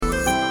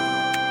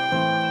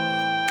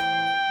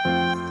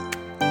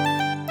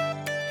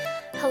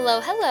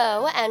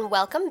Hello, and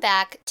welcome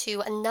back to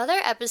another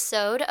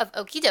episode of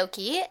Okie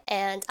Dokie,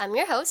 and I'm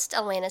your host,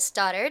 Elena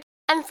Stoddard.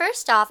 And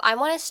first off, I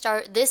want to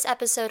start this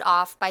episode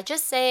off by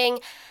just saying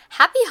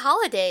happy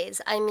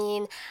holidays. I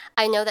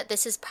know that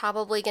this is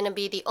probably going to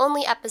be the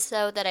only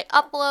episode that I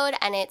upload,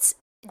 and it's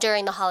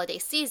during the holiday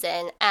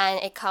season, and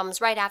it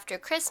comes right after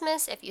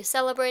Christmas if you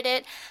celebrate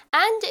it,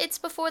 and it's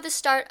before the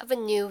start of a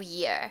new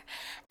year.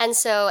 And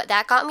so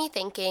that got me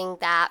thinking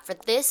that for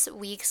this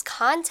week's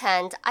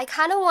content, I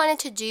kind of wanted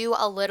to do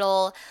a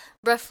little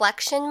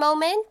reflection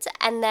moment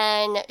and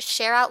then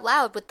share out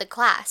loud with the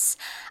class.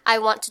 I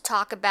want to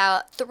talk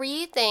about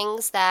 3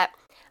 things that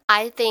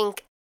I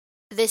think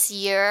this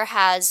year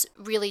has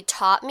really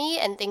taught me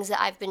and things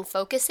that I've been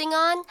focusing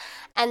on,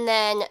 and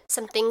then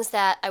some things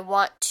that I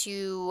want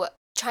to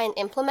try and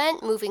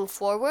implement moving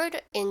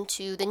forward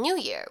into the new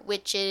year,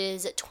 which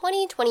is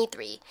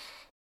 2023,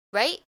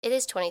 right? It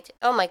is 22.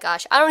 Oh my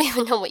gosh, I don't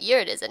even know what year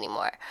it is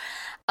anymore.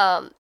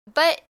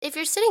 But if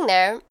you're sitting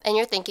there and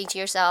you're thinking to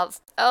yourself,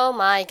 oh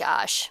my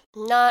gosh,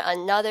 not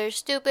another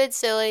stupid,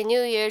 silly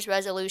New Year's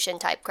resolution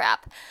type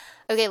crap.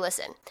 Okay,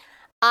 listen,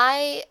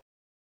 I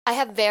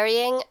have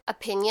varying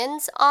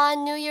opinions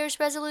on New Year's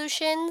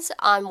resolutions.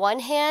 On one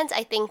hand,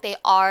 I think they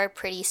are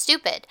pretty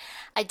stupid.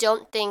 I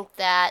don't think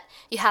that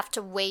you have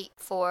to wait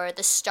for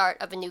the start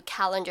of a new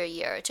calendar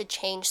year to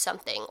change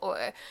something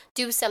or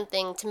do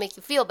something to make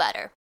you feel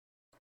better.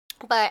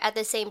 But at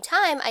the same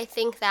time, I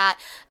think that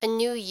a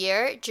new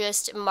year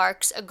just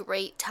marks a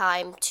great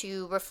time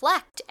to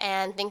reflect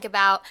and think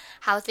about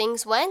how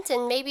things went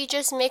and maybe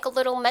just make a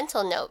little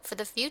mental note for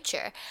the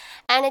future.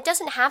 And it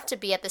doesn't have to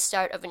be at the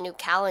start of a new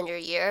calendar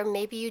year.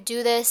 Maybe you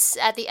do this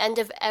at the end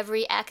of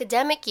every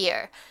academic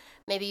year.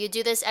 Maybe you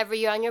do this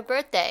every year on your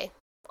birthday.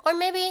 Or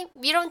maybe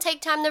you don't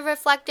take time to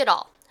reflect at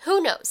all.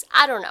 Who knows?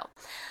 I don't know.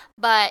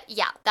 But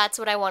yeah, that's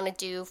what I want to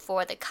do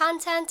for the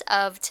content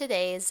of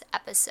today's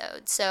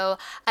episode. So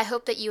I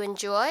hope that you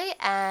enjoy,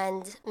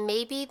 and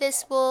maybe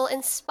this will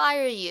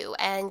inspire you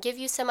and give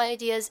you some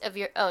ideas of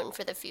your own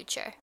for the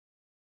future.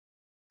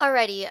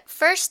 Alrighty,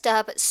 first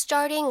up,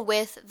 starting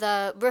with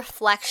the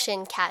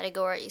reflection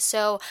category.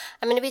 So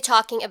I'm going to be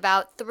talking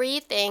about 3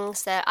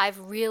 things that I've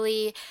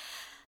really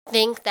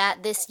think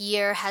that this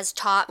year has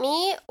taught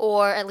me,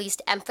 or at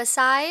least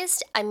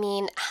emphasized.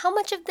 How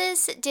much of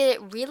this did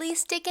it really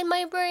stick in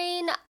my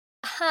brain?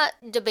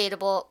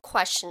 Debatable,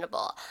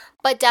 questionable.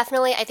 But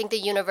definitely, I think the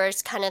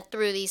universe kind of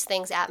threw these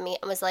things at me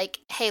and was like,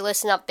 hey,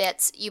 listen up,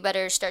 bits, you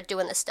better start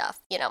doing this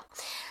stuff,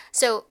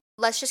 So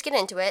let's just get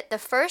into it. The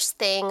first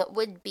thing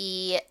would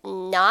be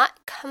not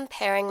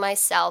comparing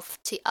myself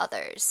to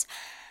others.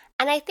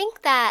 And I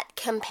think that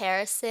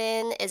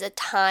comparison is a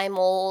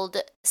time-old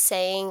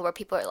saying where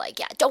people are like,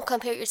 yeah, don't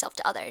compare yourself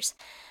to others.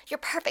 You're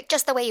perfect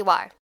just the way you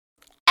are.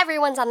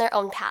 Everyone's on their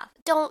own path.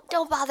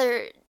 Don't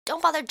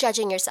bother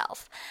judging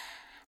yourself.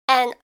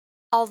 And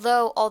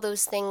although all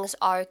those things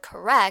are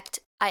correct,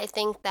 I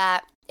think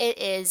that it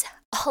is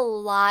a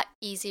lot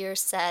easier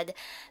said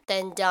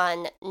than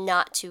done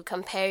not to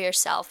compare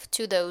yourself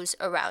to those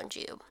around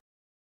you.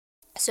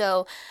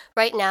 So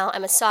right now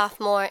I'm a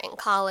sophomore in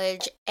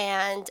college,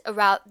 and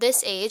around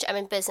this age, I'm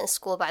in business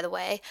school, by the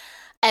way.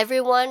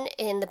 Everyone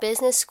in the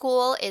business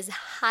school is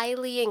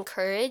highly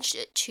encouraged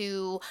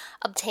to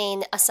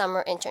obtain a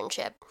summer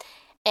internship.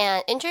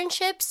 And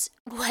internships,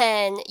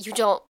 when you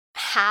don't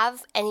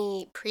have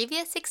any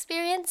previous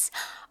experience,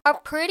 are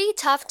pretty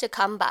tough to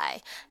come by,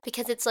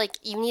 because it's like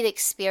you need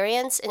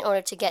experience in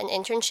order to get an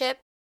internship.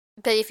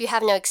 But if you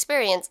have no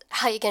experience,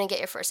 how are you going to get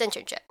your first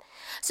internship?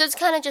 So it's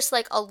kind of just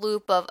like a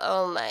loop of,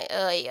 oh my,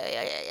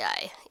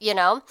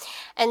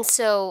 And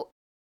so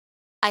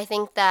I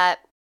think that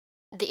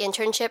the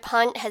internship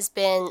hunt has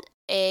been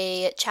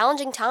a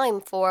challenging time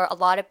for a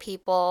lot of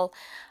people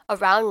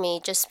around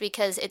me, just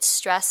because it's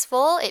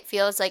stressful. It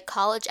feels like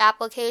college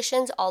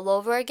applications all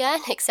over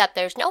again, except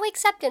there's no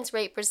acceptance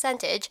rate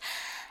percentage.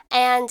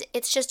 And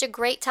it's just a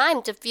great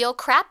time to feel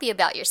crappy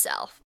about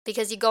yourself,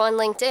 because you go on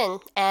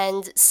LinkedIn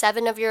and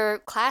 7 of your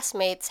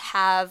classmates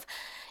have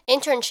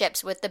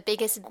internships with the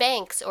biggest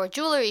banks or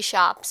jewelry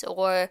shops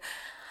or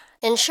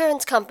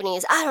insurance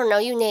companies. I don't know,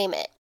 you name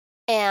it.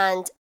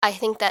 And I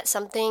think that's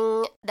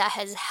something that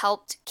has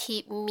helped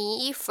keep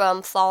me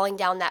from falling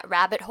down that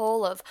rabbit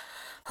hole of,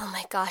 oh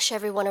my gosh,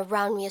 everyone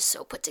around me is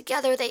so put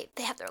together. They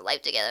have their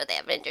life together. They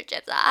have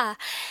internships.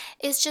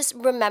 It's just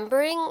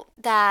remembering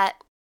that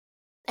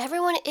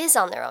everyone is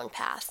on their own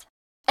path.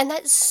 And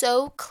that's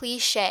so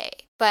cliche,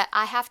 but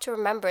I have to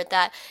remember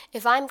that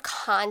if I'm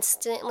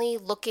constantly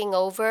looking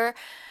over,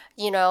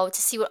 to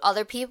see what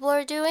other people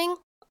are doing,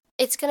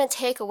 it's going to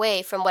take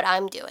away from what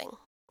I'm doing.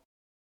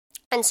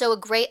 And so a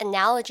great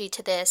analogy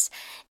to this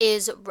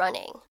is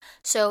running.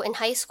 So in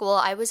high school,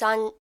 I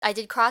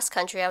did cross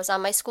country. I was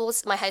on my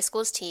high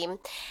school's team,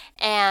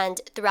 and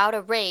throughout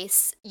a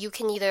race, you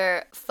can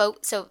either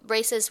so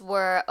races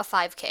were a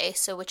 5K,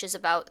 so which is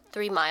about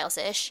 3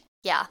 miles-ish.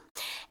 Yeah.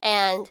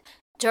 And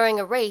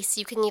during a race,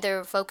 you can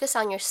either focus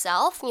on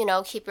yourself,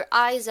 keep your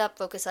eyes up,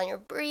 focus on your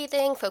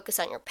breathing, focus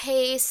on your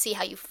pace, see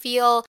how you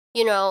feel,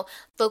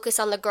 focus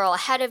on the girl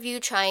ahead of you,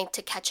 trying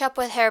to catch up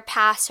with her,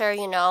 pass her,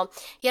 you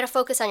gotta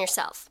focus on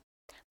yourself.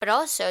 But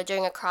also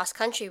during a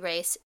cross-country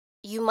race,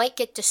 you might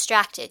get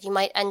distracted. You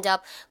might end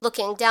up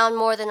looking down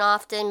more than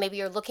often. Maybe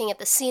you're looking at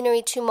the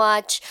scenery too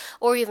much,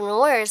 or even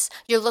worse,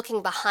 you're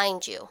looking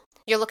behind you.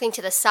 You're looking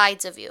to the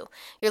sides of you.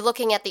 You're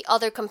looking at the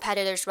other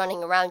competitors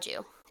running around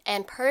you.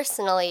 And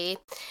personally,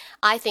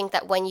 I think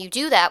that when you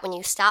do that, when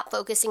you stop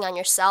focusing on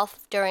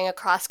yourself during a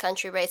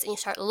cross-country race and you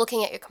start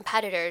looking at your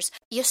competitors,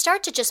 you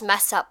start to just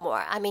mess up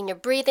more. I mean, your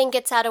breathing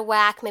gets out of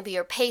whack, maybe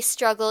your pace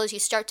struggles, you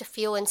start to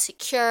feel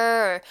insecure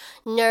or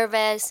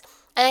nervous.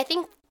 And I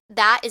think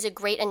that is a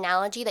great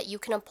analogy that you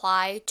can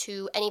apply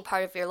to any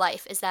part of your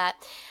life, is that,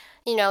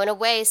 in a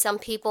way, some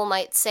people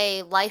might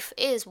say life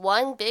is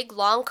one big,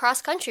 long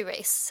cross-country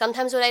race.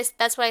 Sometimes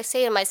that's what I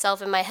say to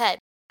myself in my head.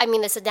 I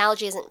mean, this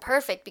analogy isn't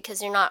perfect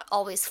because you're not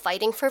always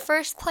fighting for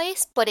first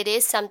place, but it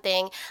is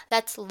something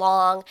that's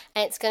long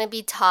and it's going to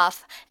be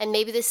tough. And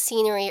maybe the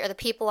scenery or the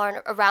people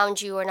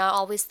around you are not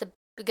always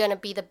going to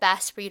be the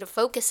best for you to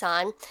focus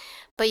on,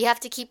 but you have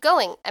to keep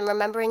going and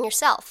remembering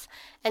yourself.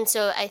 And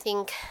so I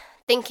think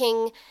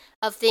thinking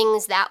of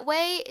things that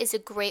way is a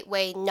great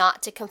way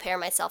not to compare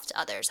myself to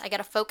others. I got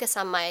to focus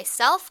on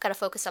myself, got to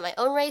focus on my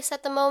own race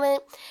at the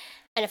moment.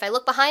 And if I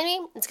look behind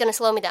me, it's going to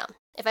slow me down.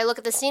 If I look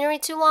at the scenery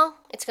too long,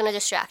 it's going to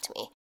distract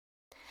me.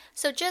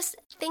 So just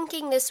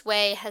thinking this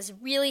way has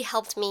really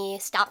helped me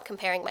stop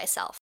comparing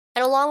myself.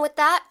 And along with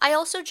that, I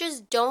also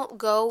just don't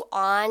go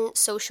on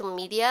social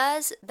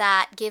medias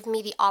that give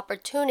me the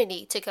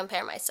opportunity to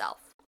compare myself.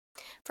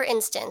 For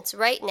instance,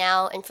 right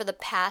now and for the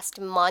past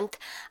month,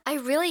 I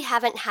really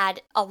haven't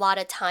had a lot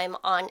of time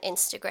on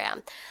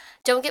Instagram.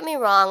 Don't get me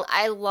wrong,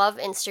 I love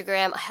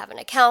Instagram. I have an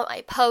account,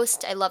 I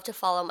post, I love to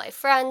follow my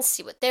friends,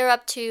 see what they're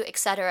up to,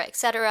 etc.,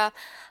 etc.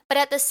 But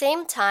at the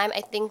same time, I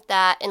think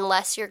that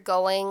unless you're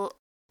going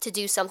to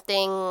do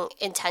something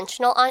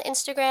intentional on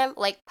Instagram,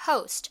 like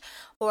post,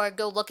 or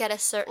go look at a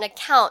certain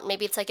account,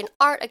 maybe it's like an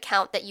art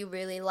account that you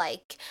really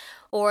like,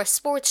 or a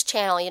sports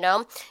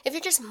channel, if you're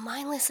just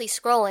mindlessly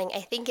scrolling, I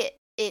think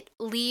it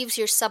leaves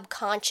your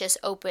subconscious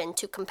open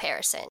to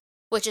comparison.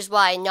 Which is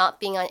why not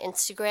being on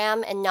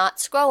Instagram and not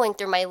scrolling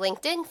through my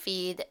LinkedIn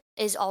feed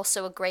is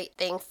also a great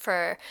thing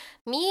for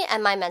me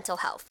and my mental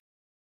health.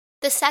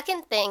 The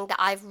second thing that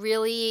I've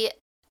really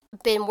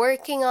been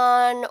working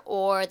on,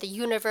 or the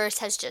universe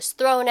has just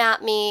thrown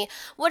at me,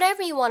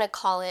 whatever you want to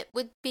call it,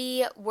 would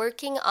be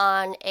working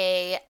on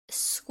a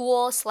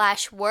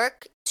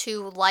school/work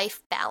to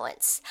life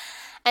balance.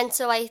 And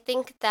so I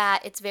think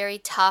that it's very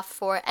tough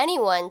for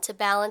anyone to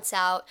balance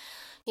out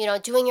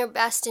doing your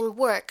best in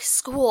work,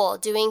 school,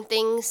 doing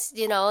things,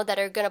 that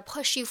are going to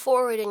push you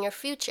forward in your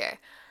future.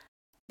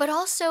 But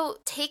also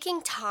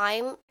taking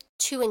time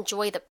to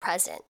enjoy the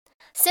present,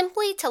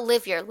 simply to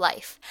live your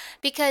life.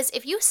 Because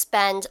if you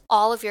spend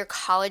all of your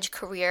college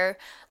career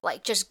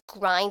like just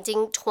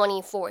grinding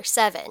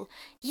 24/7,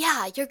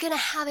 yeah, you're going to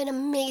have an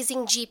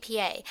amazing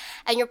GPA.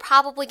 And you're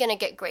probably going to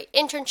get great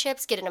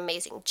internships, get an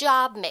amazing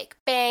job, make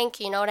bank,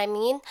 you know what I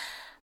mean?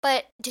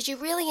 But did you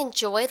really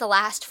enjoy the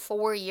last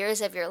 4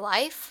 years of your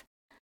life?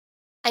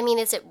 I mean,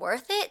 is it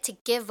worth it to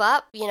give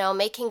up,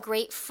 making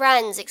great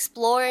friends,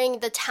 exploring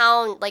the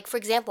town? Like, for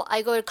example,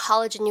 I go to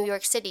college in New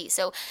York City,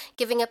 so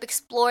giving up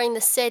exploring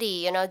the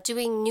city,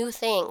 doing new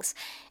things.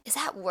 Is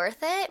that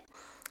worth it?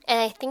 And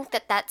I think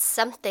that that's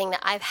something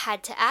that I've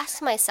had to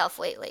ask myself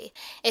lately,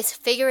 is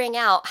figuring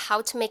out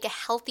how to make a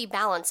healthy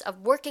balance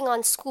of working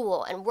on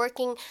school and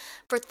working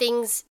for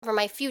things for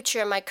my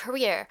future and my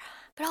career,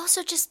 but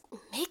also just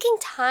making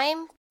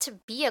time to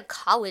be a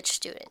college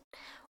student.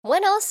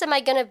 When else am I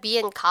going to be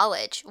in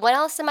college? When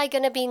else am I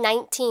going to be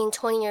 19,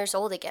 20 years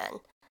old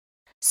again?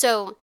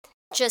 So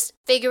just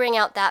figuring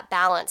out that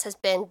balance has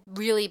been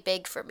really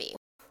big for me.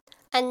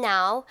 And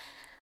now,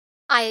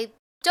 I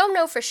don't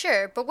know for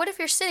sure, but what if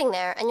you're sitting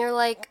there and you're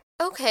like,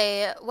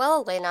 okay,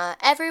 well, Elena,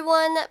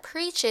 everyone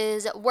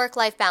preaches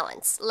work-life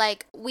balance.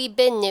 Like, we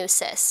been new,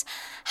 sis.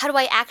 How do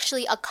I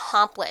actually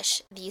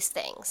accomplish these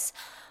things?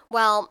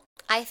 Well,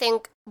 I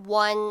think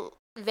one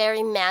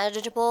very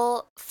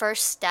manageable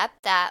first step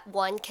that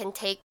one can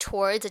take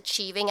towards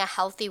achieving a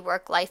healthy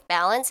work-life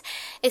balance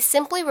is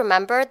simply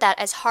remember that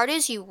as hard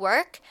as you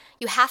work,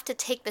 you have to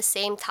take the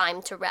same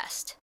time to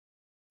rest.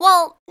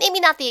 Well, maybe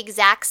not the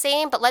exact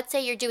same, but let's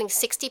say you're doing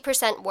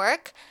 60%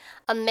 work,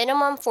 a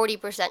minimum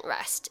 40%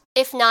 rest.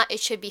 If not, it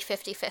should be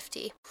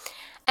 50-50.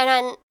 And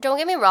then, don't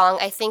get me wrong,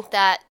 I think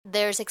that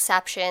there's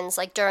exceptions,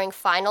 like during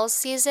finals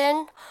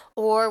season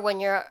or when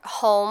you're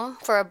home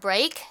for a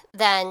break,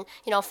 then,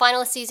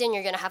 finals season,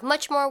 you're going to have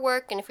much more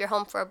work. And if you're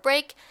home for a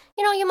break,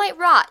 you might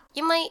rot,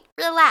 you might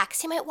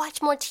relax, you might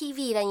watch more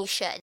TV than you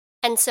should.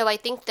 And so I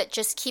think that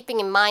just keeping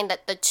in mind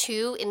that the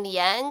two, in the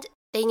end,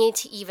 they need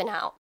to even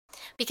out.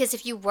 Because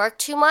if you work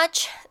too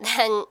much,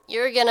 then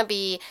you're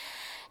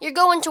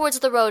going towards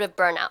the road of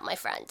burnout, my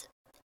friend.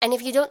 And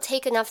if you don't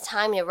take enough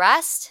time to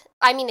rest,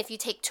 if you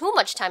take too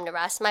much time to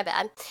rest, my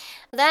bad,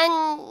 then,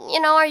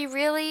 are you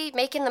really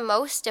making the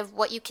most of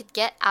what you could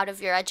get out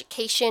of your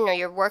education or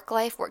your work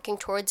life working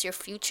towards your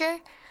future?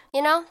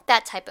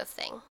 That type of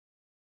thing.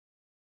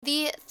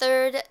 The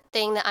third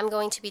thing that I'm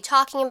going to be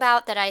talking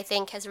about that I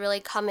think has really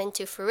come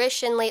into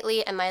fruition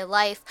lately in my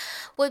life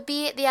would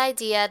be the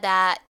idea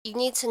that you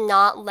need to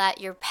not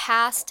let your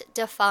past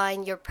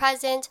define your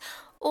present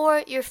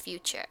or your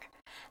future.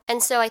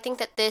 And so I think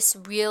that this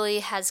really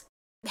has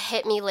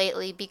hit me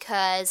lately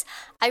because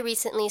I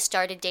recently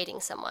started dating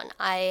someone.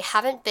 I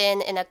haven't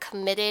been in a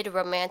committed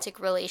romantic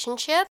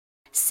relationship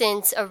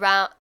since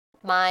around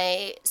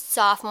my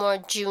sophomore,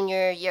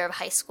 junior year of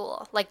high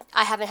school. Like,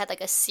 I haven't had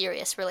like a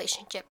serious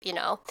relationship. And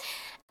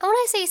when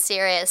I say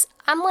serious,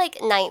 I'm like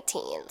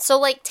 19. So,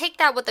 like, take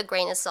that with a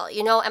grain of salt.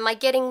 Am I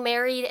getting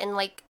married and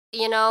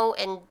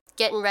and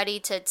getting ready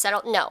to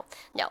settle? No.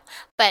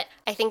 But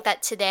I think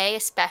that today,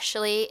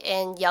 especially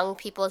in young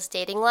people's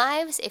dating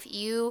lives, if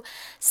you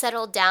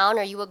settle down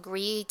or you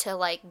agree to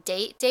like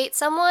date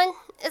someone,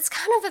 it's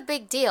kind of a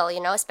big deal,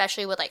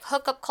 especially with like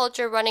hookup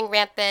culture running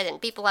rampant and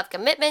people have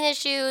commitment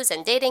issues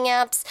and dating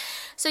apps.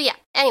 So yeah,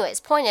 anyways,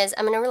 point is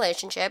I'm in a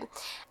relationship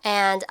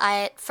and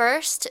at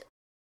first,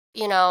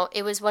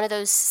 it was one of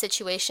those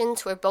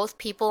situations where both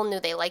people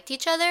knew they liked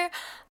each other,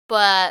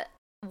 but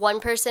one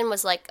person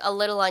was like a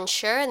little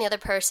unsure and the other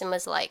person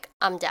was like,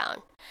 I'm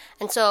down.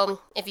 And so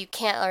if you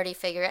can't already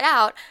figure it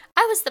out,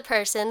 I was the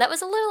person that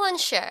was a little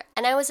unsure.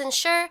 And I was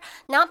unsure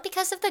not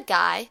because of the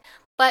guy,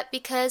 but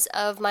because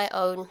of my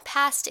own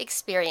past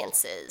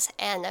experiences.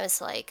 And I was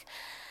like,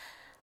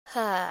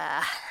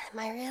 am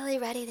I really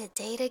ready to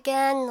date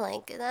again?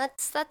 Like,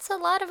 that's a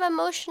lot of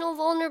emotional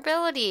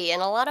vulnerability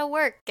and a lot of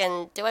work.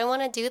 And do I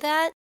want to do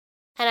that?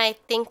 And I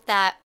think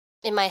that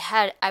in my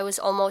head, I was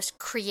almost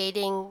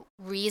creating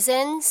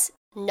reasons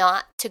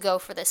not to go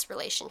for this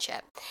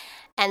relationship.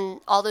 And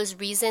all those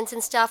reasons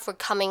and stuff were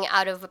coming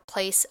out of a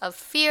place of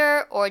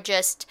fear or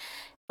just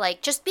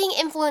being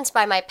influenced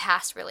by my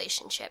past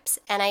relationships.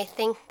 And I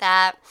think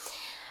that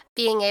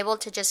being able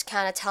to just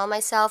kind of tell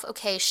myself,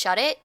 okay, shut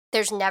it.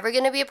 There's never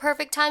going to be a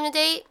perfect time to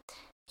date.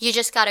 You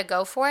just got to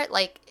go for it.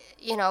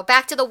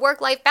 Back to the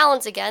work-life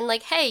balance again.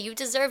 Like, hey, you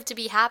deserve to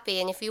be happy.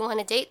 And if you want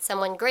to date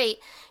someone, great.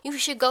 You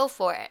should go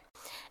for it.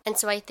 And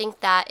so I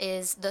think that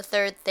is the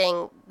third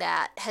thing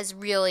that has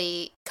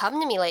really come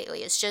to me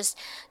lately is just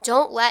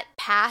don't let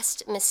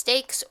past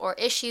mistakes or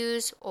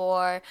issues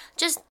or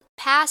just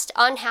past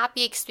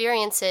unhappy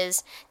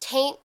experiences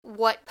taint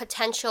what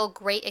potential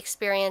great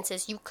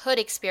experiences you could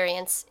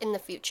experience in the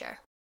future.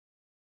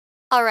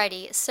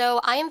 Alrighty, so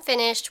I am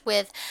finished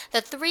with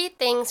the 3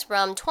 things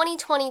from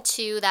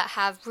 2022 that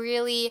have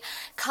really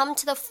come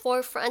to the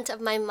forefront of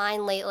my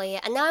mind lately,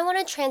 and now I want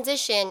to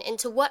transition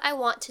into what I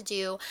want to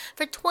do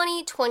for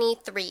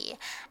 2023.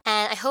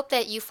 And I hope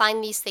that you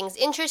find these things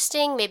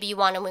interesting. Maybe you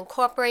want to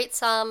incorporate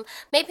some,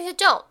 maybe you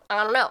don't,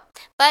 I don't know.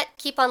 But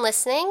keep on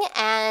listening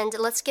and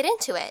let's get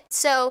into it.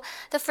 So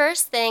the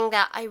first thing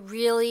that I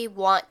really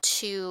want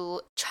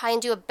to try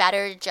and do a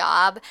better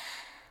job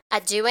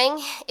at doing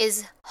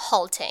is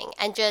halting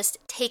and just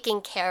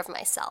taking care of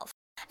myself.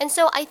 And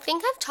so I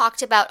think I've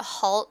talked about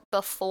halt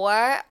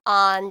before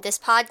on this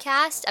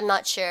podcast, I'm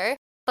not sure.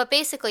 But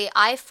basically,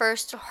 I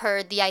first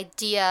heard the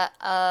idea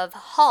of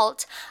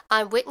halt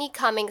on Whitney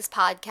Cummings'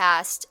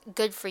 podcast,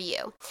 Good For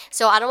You.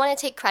 So I don't want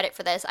to take credit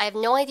for this. I have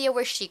no idea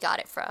where she got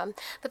it from.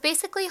 But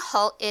basically,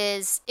 halt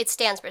it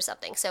stands for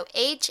something. So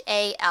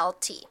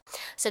HALT.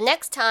 So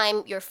next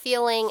time you're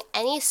feeling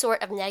any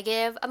sort of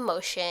negative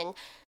emotion,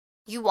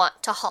 you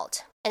want to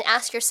halt and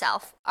ask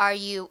yourself, are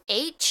you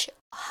H,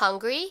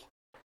 hungry,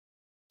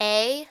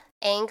 A,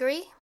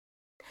 angry,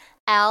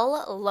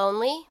 L,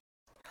 lonely,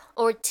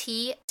 or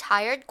T,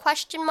 tired, ?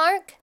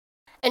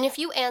 And if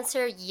you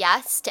answer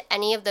yes to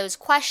any of those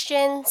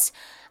questions,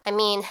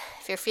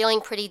 if you're feeling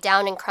pretty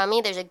down and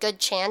crummy, there's a good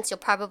chance you'll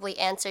probably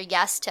answer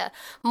yes to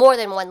more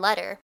than one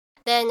letter.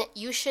 Then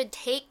you should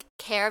take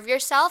care of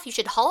yourself. You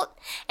should halt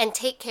and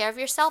take care of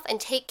yourself and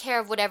take care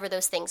of whatever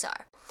those things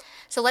are.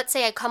 So let's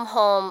say I come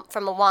home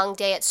from a long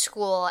day at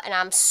school and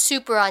I'm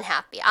super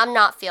unhappy. I'm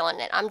not feeling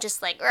it. I'm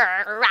just like,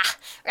 rah, rah,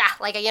 rah,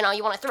 like, you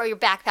want to throw your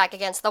backpack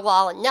against the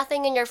wall and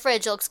nothing in your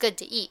fridge looks good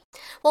to eat.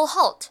 Well,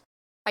 halt.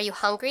 Are you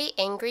hungry,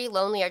 angry,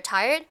 lonely, or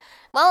tired?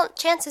 Well,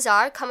 chances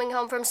are, coming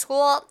home from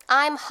school,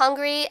 I'm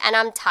hungry and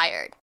I'm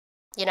tired.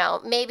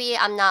 Maybe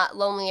I'm not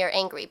lonely or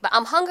angry, but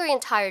I'm hungry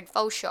and tired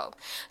for sure.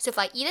 So if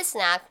I eat a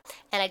snack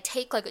and I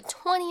take like a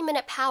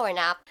 20-minute power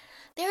nap,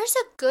 there's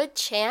a good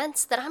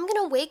chance that I'm going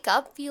to wake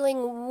up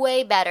feeling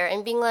way better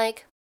and being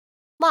like,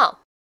 wow,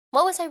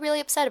 what was I really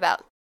upset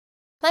about?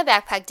 My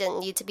backpack didn't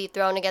need to be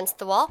thrown against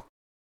the wall.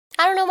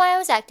 I don't know why I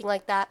was acting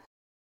like that.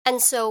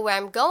 And so where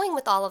I'm going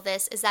with all of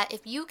this is that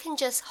if you can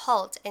just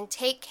halt and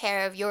take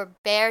care of your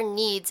bare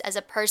needs as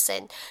a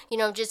person,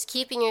 just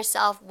keeping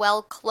yourself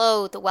well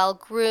clothed, well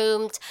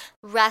groomed,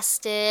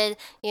 rested,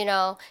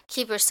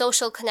 keep your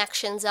social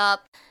connections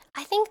up,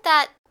 I think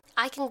that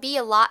I can be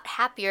a lot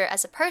happier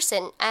as a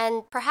person,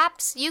 and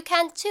perhaps you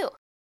can too.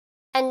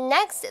 And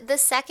next, the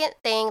second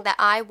thing that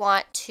I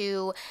want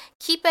to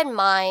keep in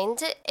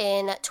mind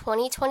in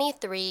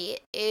 2023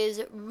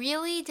 is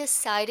really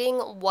deciding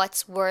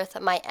what's worth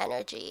my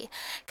energy.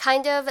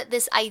 Kind of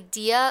this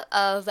idea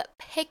of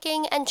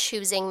picking and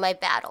choosing my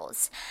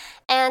battles.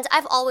 And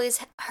I've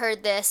always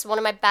heard this. One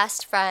of my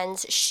best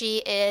friends, she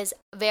is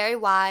very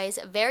wise,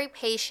 very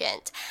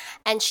patient,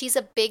 and she's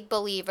a big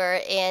believer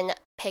in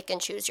pick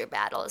and choose your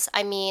battles.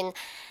 I mean,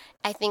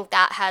 I think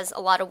that has a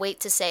lot of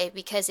weight to say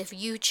because if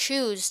you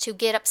choose to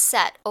get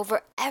upset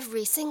over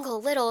every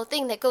single little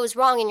thing that goes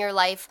wrong in your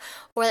life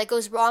or that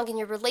goes wrong in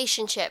your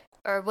relationship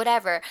or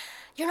whatever,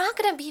 you're not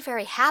going to be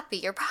very happy.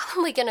 You're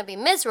probably going to be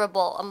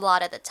miserable a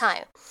lot of the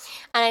time.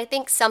 And I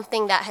think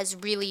something that has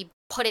really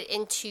put it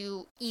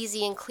into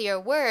easy and clear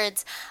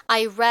words,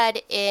 I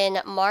read in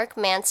Mark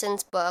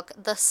Manson's book,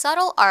 The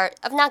Subtle Art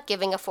of Not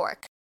Giving a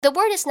Fork. The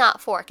word is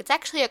not fork. It's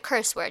actually a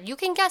curse word. You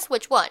can guess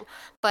which one,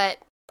 but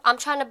I'm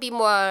trying to be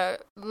more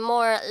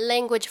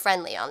language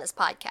friendly on this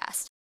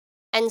podcast.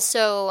 And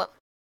so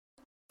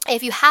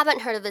if you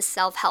haven't heard of this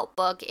self-help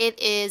book, it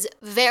is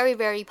very,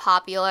 very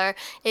popular.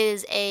 It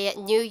is a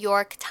New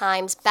York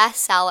Times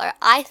bestseller.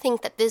 I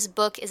think that this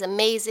book is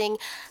amazing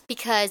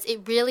because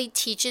it really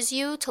teaches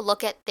you to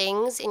look at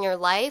things in your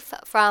life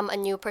from a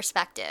new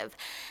perspective.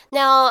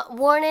 Now,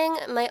 warning,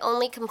 my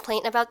only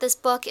complaint about this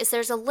book is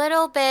there's a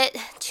little bit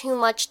too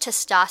much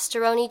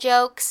testosterone-y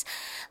jokes,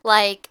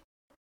 like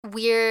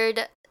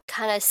weird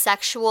kind of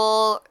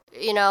sexual,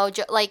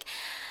 like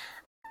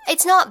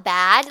it's not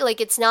bad, like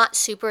it's not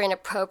super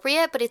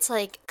inappropriate, but it's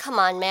like, come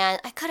on, man,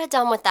 I could have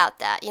done without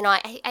that.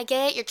 I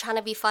get it, you're trying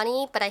to be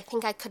funny, but I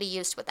think I could have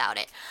used without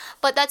it.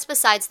 But that's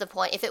besides the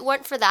point. If it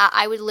weren't for that,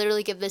 I would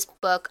literally give this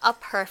book a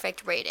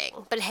perfect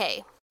rating. But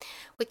hey,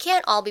 we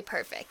can't all be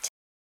perfect.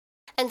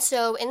 And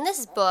so in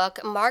this book,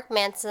 Mark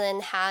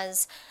Manson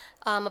has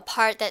a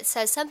part that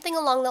says something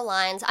along the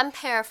lines, I'm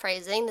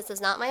paraphrasing, this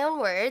is not my own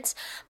words,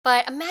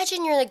 but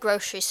imagine you're in the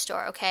grocery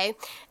store, okay?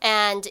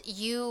 And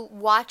you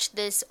watch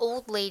this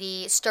old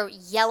lady start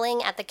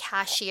yelling at the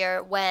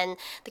cashier when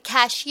the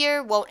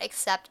cashier won't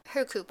accept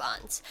her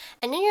coupons.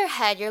 And in your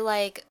head, you're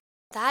like,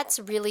 that's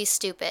really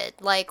stupid.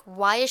 Like,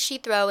 why is she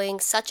throwing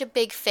such a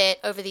big fit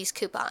over these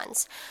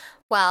coupons?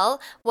 Well,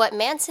 what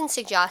Manson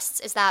suggests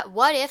is that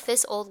what if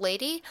this old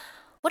lady,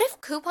 what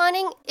if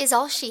couponing is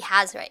all she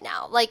has right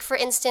now? Like, for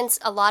instance,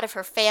 a lot of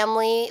her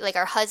family, like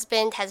her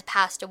husband has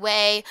passed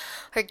away,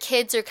 her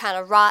kids are kind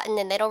of rotten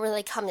and they don't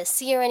really come to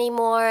see her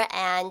anymore,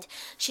 and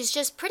she's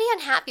just pretty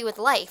unhappy with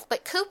life.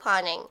 But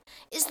couponing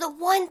is the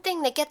one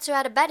thing that gets her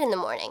out of bed in the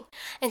morning.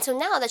 And so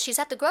now that she's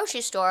at the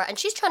grocery store and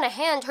she's trying to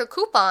hand her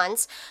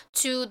coupons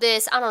to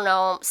this,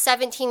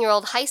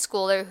 17-year-old high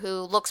schooler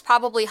who looks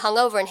probably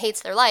hungover and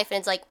hates their life, and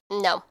it's like,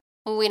 no,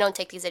 we don't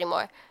take these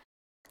anymore.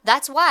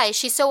 That's why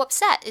she's so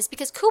upset, is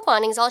because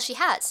couponing is all she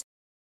has.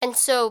 And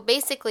so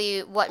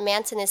basically what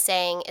Manson is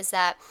saying is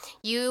that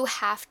you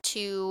have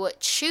to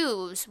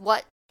choose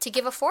what to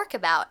give a fork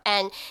about.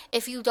 And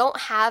if you don't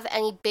have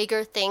any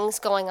bigger things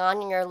going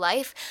on in your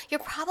life,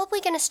 you're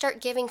probably going to start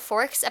giving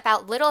forks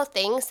about little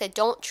things that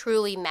don't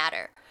truly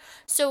matter.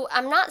 So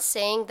I'm not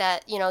saying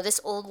that,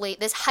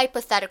 this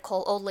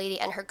hypothetical old lady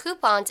and her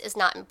coupons is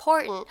not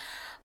important,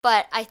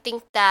 but I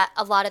think that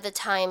a lot of the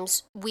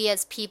times we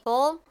as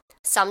people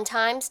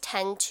sometimes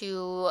tend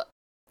to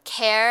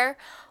care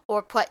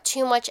or put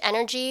too much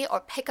energy or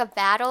pick a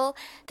battle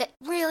that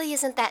really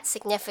isn't that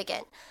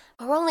significant.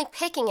 We're only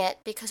picking it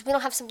because we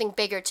don't have something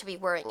bigger to be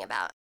worrying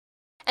about.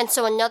 And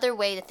so another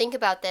way to think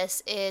about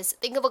this is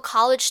think of a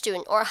college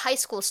student or a high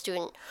school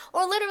student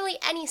or literally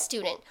any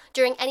student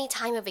during any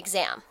time of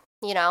exam.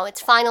 It's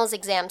finals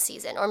exam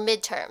season or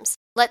midterms.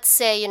 Let's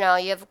say, you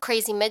have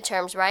crazy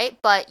midterms, right?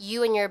 But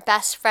you and your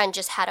best friend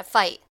just had a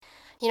fight.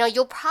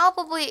 You'll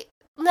probably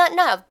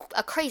not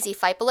a crazy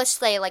fight, but let's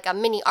say like a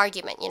mini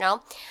argument,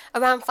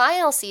 Around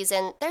final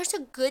season, there's a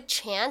good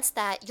chance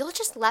that you'll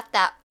just let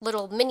that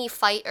little mini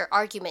fight or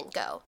argument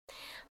go.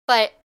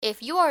 But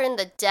if you are in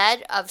the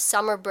dead of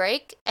summer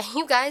break and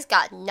you guys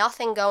got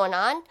nothing going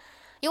on,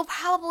 you'll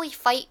probably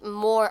fight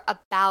more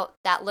about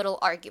that little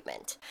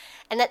argument.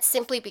 And that's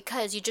simply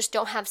because you just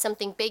don't have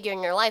something bigger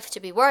in your life to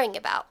be worrying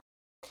about.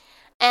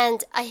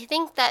 And I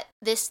think that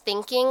this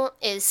thinking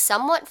is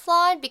somewhat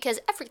flawed because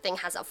everything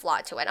has a flaw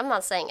to it. I'm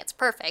not saying it's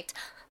perfect,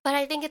 but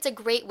I think it's a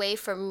great way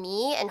for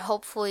me and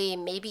hopefully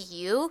maybe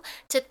you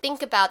to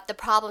think about the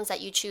problems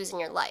that you choose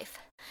in your life.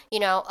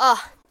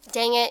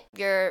 Dang it,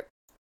 your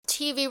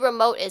TV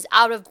remote is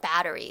out of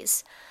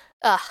batteries.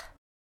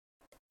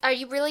 Are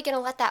you really going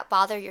to let that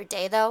bother your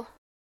day though?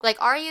 Like,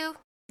 are you?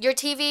 Your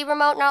TV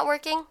remote not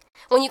working?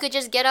 When you could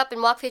just get up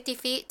and walk 50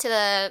 feet to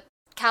the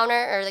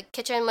counter or the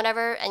kitchen,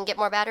 whatever, and get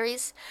more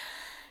batteries.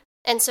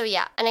 And so,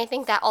 yeah, and I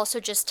think that also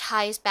just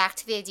ties back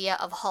to the idea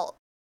of halt.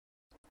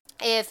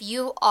 If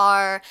you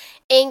are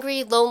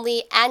angry,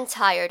 lonely, and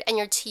tired, and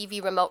your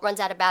TV remote runs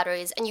out of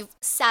batteries, and you've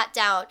sat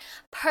down,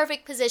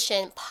 perfect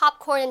position,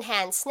 popcorn in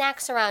hand,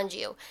 snacks around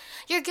you,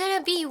 you're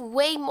gonna be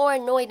way more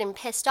annoyed and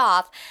pissed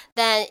off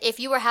than if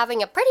you were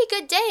having a pretty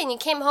good day and you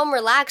came home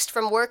relaxed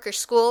from work or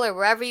school or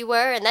wherever you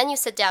were, and then you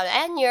sit down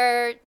and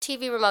your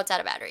TV remote's out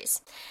of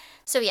batteries.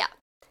 So yeah,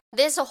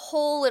 this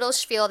whole little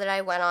spiel that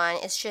I went on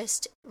is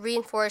just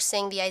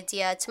reinforcing the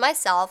idea to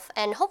myself,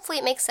 and hopefully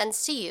it makes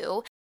sense to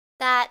you,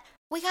 that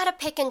we gotta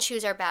pick and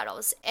choose our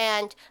battles,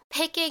 and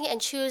picking and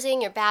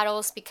choosing your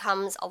battles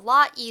becomes a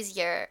lot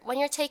easier when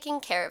you're taking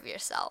care of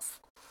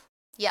yourself.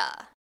 Yeah.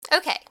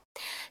 Okay.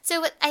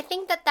 So I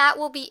think that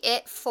will be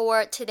it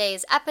for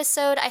today's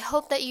episode. I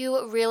hope that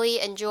you really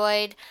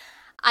enjoyed.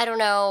 I don't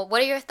know,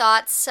 what are your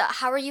thoughts?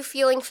 How are you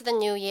feeling for the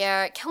new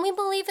year? Can we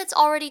believe it's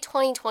already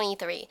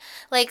 2023?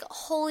 Like,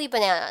 holy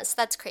bananas,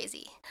 that's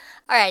crazy.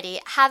 Alrighty,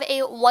 have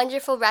a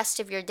wonderful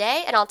rest of your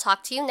day, and I'll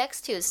talk to you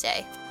next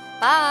Tuesday.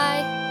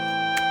 Bye!